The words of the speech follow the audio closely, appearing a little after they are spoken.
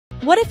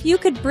What if you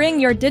could bring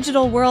your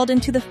digital world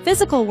into the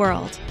physical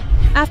world?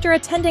 After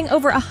attending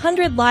over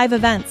 100 live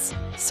events,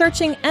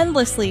 searching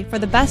endlessly for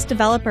the best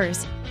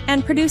developers,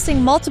 and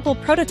producing multiple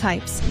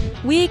prototypes,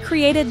 we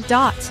created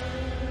Dott.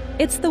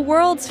 It's the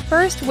world's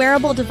first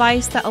wearable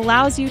device that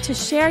allows you to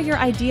share your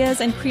ideas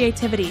and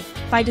creativity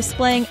by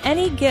displaying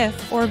any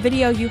GIF or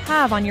video you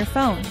have on your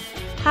phone.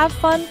 Have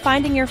fun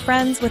finding your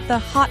friends with the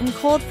hot and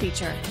cold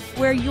feature,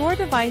 where your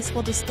device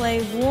will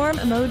display warm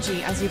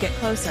emoji as you get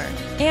closer,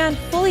 and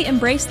fully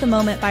embrace the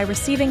moment by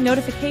receiving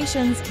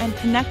notifications and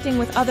connecting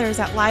with others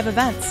at live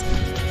events.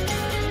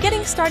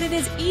 Getting started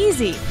is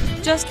easy.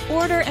 Just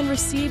order and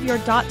receive your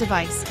Dott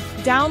device,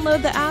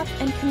 download the app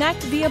and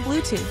connect via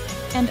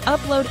Bluetooth, and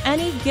upload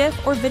any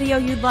GIF or video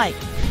you'd like.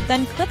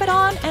 Then clip it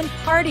on and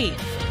party!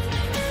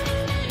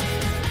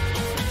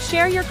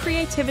 Share your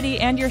creativity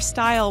and your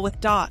style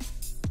with Dott.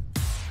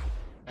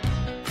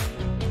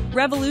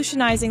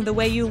 Revolutionizing the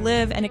way you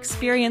live and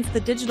experience the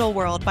digital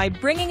world by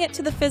bringing it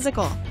to the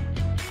physical.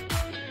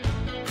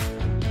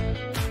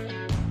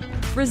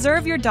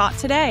 Reserve your Dott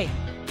today.